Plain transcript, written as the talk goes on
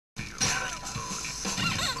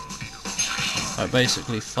I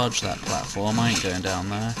basically fudge that platform. I ain't going down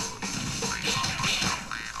there.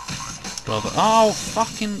 Oh,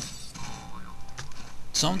 fucking...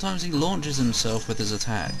 Sometimes he launches himself with his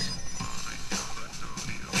attack.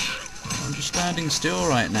 I'm just standing still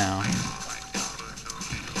right now.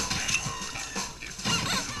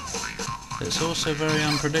 It's also very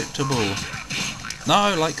unpredictable.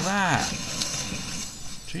 No, like that!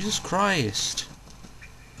 Jesus Christ!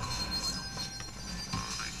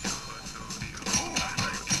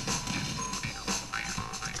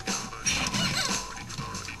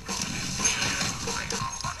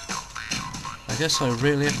 I guess I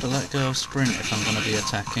really have to let go of sprint if I'm going to be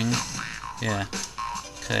attacking. Yeah.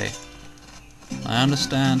 Okay. I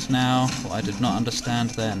understand now what I did not understand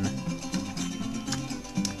then.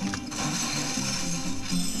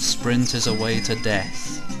 Sprint is a way to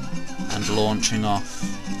death and launching off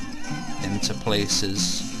into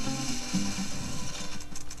places.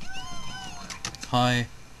 Hi.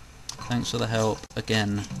 Thanks for the help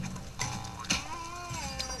again.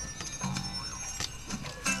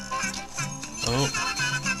 Oh.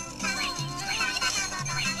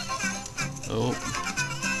 Oh.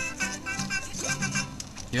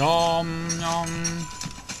 Yum yum.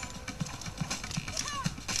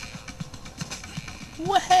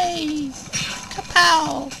 Wahey!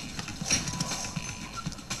 Kapow!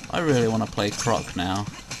 I really want to play Croc now.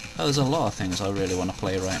 Oh, there's a lot of things I really want to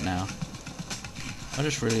play right now. I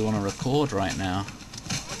just really want to record right now.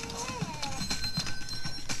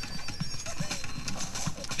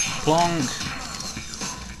 Plonk!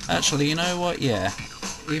 Actually, you know what? Yeah.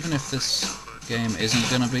 Even if this game isn't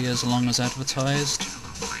going to be as long as advertised,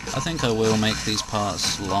 I think I will make these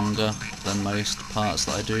parts longer than most parts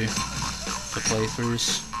that I do for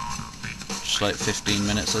playthroughs. Just like 15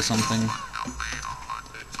 minutes or something.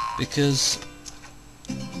 Because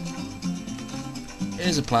it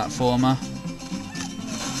is a platformer.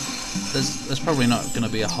 There's probably not going to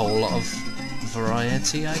be a whole lot of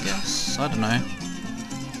variety, I guess. I don't know.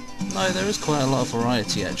 No, there is quite a lot of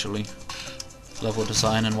variety actually. Level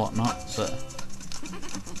design and whatnot, but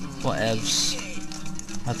whatevs.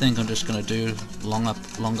 I think I'm just gonna do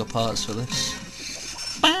longer parts for this.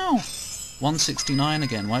 Wow! 169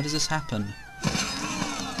 again, why does this happen?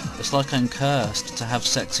 It's like I'm cursed to have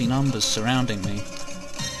sexy numbers surrounding me.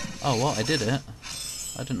 Oh what, I did it?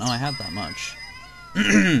 I didn't know I had that much.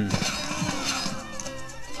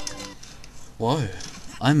 Whoa,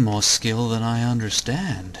 I'm more skilled than I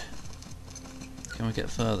understand. Can we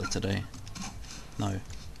get further today? No.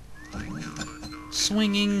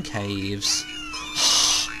 Swinging caves.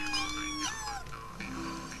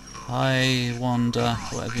 I wonder,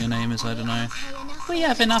 whatever your name is, I don't know. We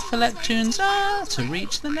have enough electrons to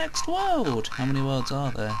reach the next world. How many worlds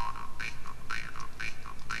are there?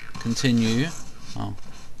 Continue. Oh.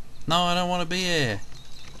 No, I don't want to be here.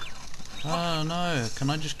 Oh no,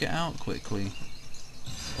 can I just get out quickly?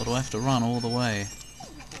 Or do I have to run all the way?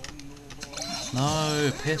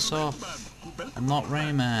 No, piss off. I'm not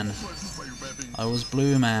Rayman. I was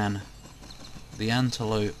Blue Man. The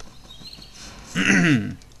antelope.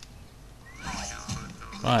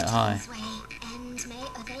 Right, hi.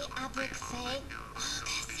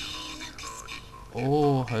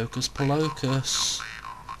 Oh, Hocus Pocus.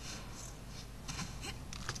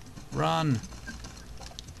 Run!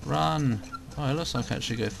 Run! Oh, it looks like I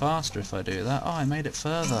actually go faster if I do that. Oh, I made it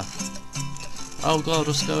further. Oh god,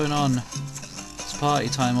 what's going on? It's party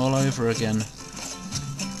time all over again.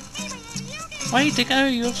 Way to go,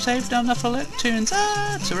 you have saved enough electrons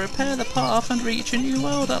to repair the path and reach a new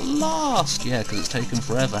world at last! Yeah, because it's taken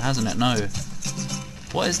forever, hasn't it? No.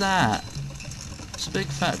 What is that? It's a big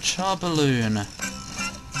fat char balloon.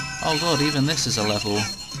 Oh god, even this is a level.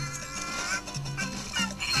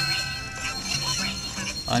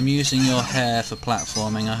 I'm using your hair for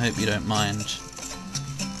platforming, I hope you don't mind.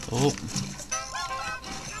 Oh.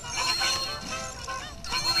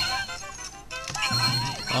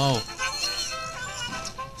 Oh.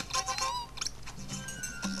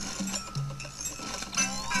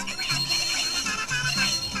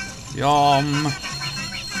 Yum!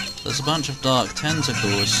 There's a bunch of dark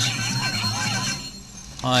tentacles.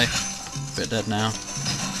 Hi. Bit dead now.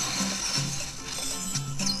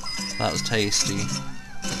 That was tasty.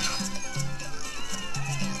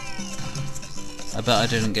 I bet I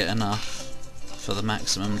didn't get enough for the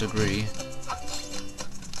maximum degree.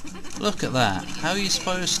 Look at that. How are you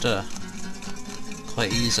supposed to?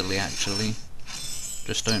 Quite easily, actually.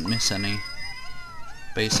 Just don't miss any.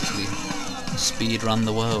 Basically, speed run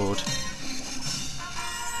the world.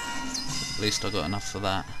 At least I got enough for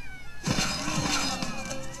that.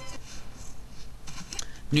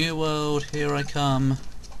 New world, here I come.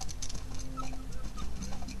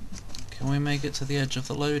 Can we make it to the edge of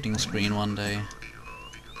the loading screen one day?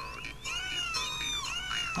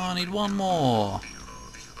 Oh, I need one more!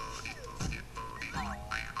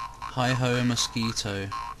 Hi-ho, mosquito.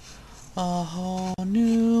 A whole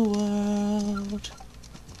new world.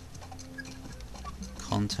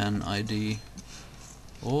 Content ID.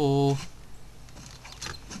 Oh.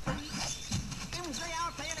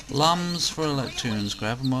 Lums for electrons.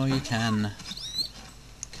 Grab them while you can.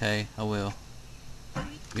 Okay, I will.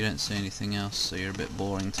 You don't say anything else, so you're a bit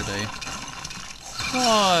boring today.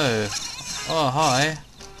 Whoa! Oh, hi.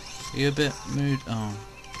 Are you a bit mood? Oh,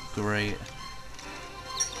 great.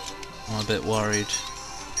 I'm a bit worried.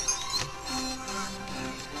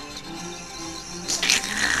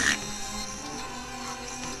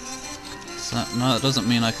 No, that doesn't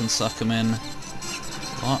mean I can suck them in.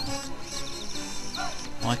 What?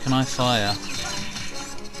 Why can I fire?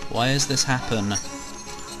 Why has this happen?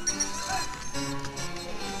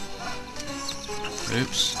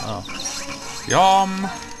 Oops. Oh. Yum!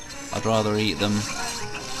 I'd rather eat them.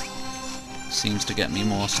 Seems to get me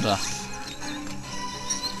more stuff.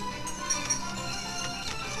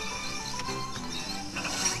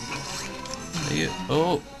 Are you?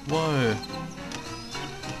 Oh, whoa.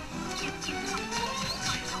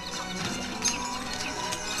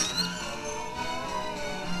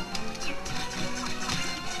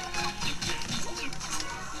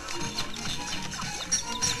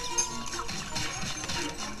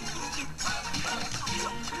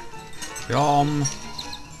 Yum!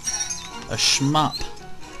 A shmup.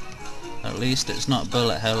 At least it's not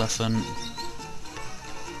bullet elephant.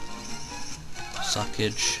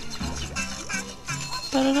 Suckage.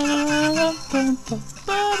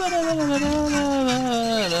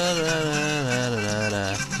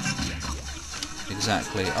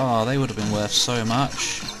 Exactly. Oh, they would have been worth so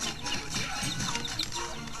much.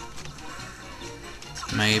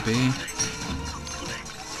 Maybe.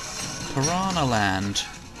 Piranha Land.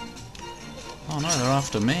 Oh no, they're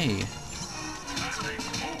after me.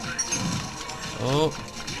 Oh.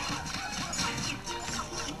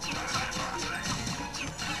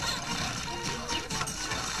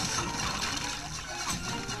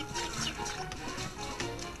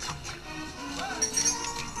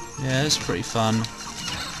 Yeah, it's pretty fun.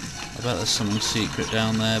 I bet there's something secret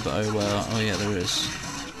down there, but oh well. Oh yeah, there is.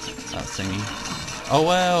 That thingy. Oh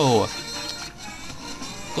well!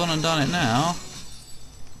 Gone and done it now.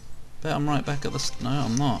 Bet I'm right back at the... No,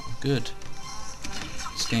 I'm not. Good.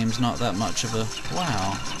 This game's not that much of a...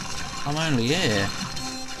 Wow. I'm only here.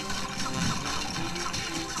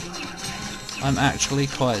 I'm actually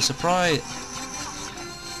quite surprised.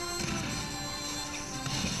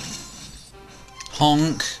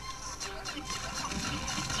 Honk.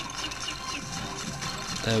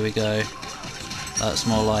 There we go. That's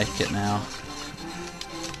more like it now.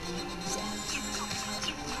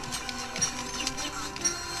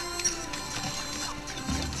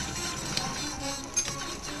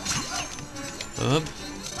 Oob.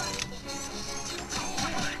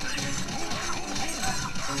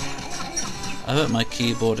 I bet my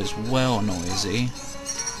keyboard is well noisy.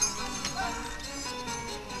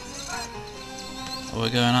 Oh, we're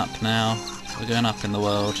going up now. We're going up in the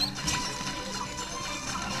world.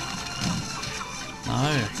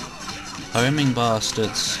 No. Homing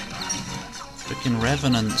bastards. Freaking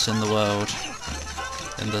revenants in the world.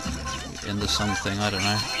 In the something, I don't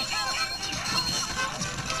know.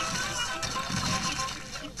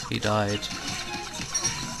 He died.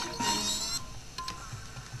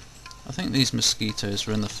 I think these mosquitoes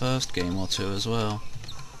were in the first game or two as well.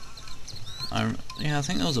 Yeah, I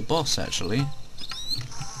think there was a boss actually.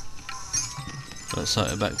 Let's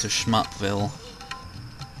take it back to Schmuckville.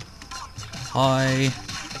 Hi.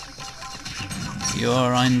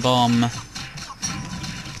 You're ein Bomb.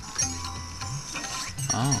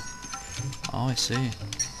 Oh. Oh, I see.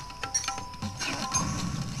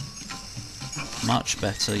 Much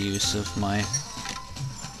better use of my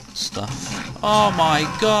stuff. Oh my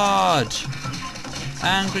god!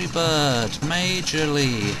 Angry Bird,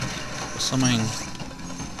 majorly. Or something.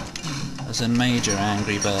 As in Major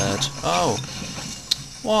Angry Bird. Oh!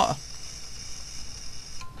 What?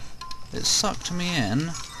 It sucked me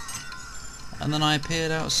in, and then I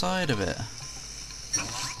appeared outside of it.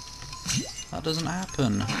 That doesn't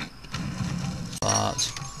happen.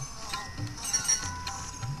 But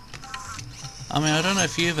I mean, I don't know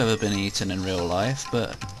if you've ever been eaten in real life,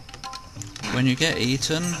 but when you get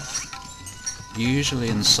eaten, you're usually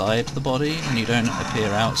inside the body and you don't appear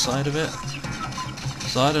outside of it.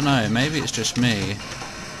 So I don't know, maybe it's just me.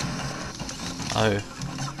 Oh.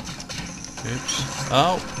 Oops.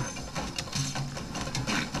 Oh!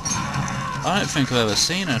 I don't think I've ever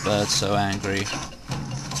seen a bird so angry.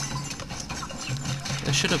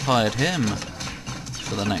 They should have hired him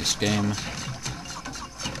for the next game.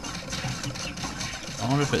 I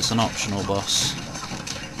wonder if it's an optional boss.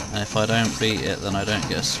 And if I don't beat it, then I don't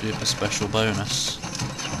get a super special bonus.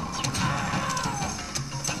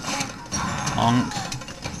 Honk.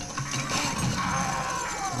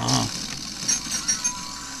 Ah.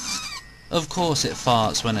 Of course it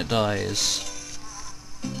farts when it dies.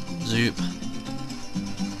 Zoop.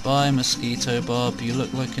 Bye, Mosquito Bob. You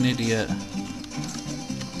look like an idiot.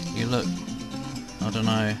 You look... I don't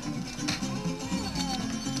know.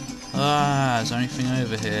 Ah, is there anything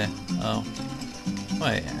over here? Oh.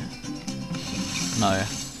 Wait. No.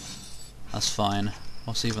 That's fine.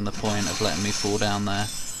 What's even the point of letting me fall down there?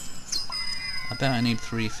 I bet I need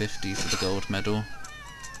 350 for the gold medal.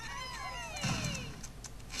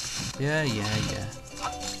 Yeah.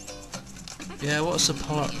 Yeah, what a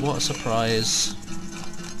surprise.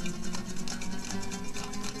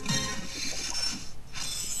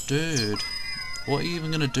 Dude, what are you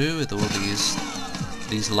even gonna do with all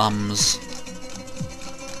these lums?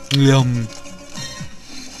 Yum.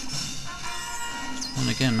 And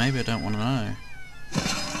again, maybe I don't want to know.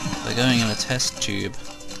 They're going in a test tube.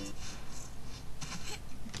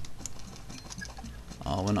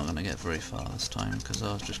 Oh, we're not going to get very far this time, because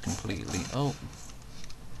I was just completely... Oh!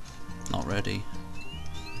 Not ready.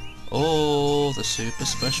 Oh, the super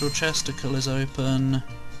special chesticle is open!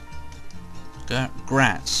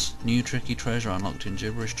 Grats! New tricky treasure unlocked in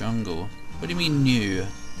Gibberish Jungle. What do you mean new?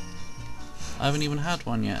 I haven't even had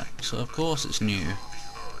one yet, so of course it's new.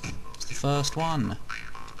 It's the first one.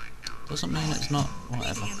 Doesn't mean it's not...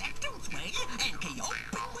 whatever.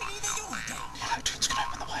 Electric's gonna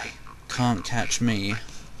open the way. Can't catch me.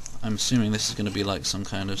 I'm assuming this is going to be like some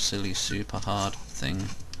kind of silly super hard thing.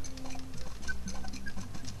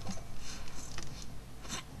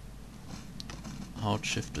 Hold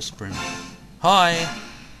shift to sprint. Hi!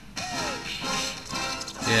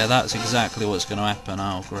 Yeah, that's exactly what's going to happen.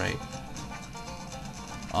 Oh, great.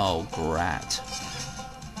 Oh, grat.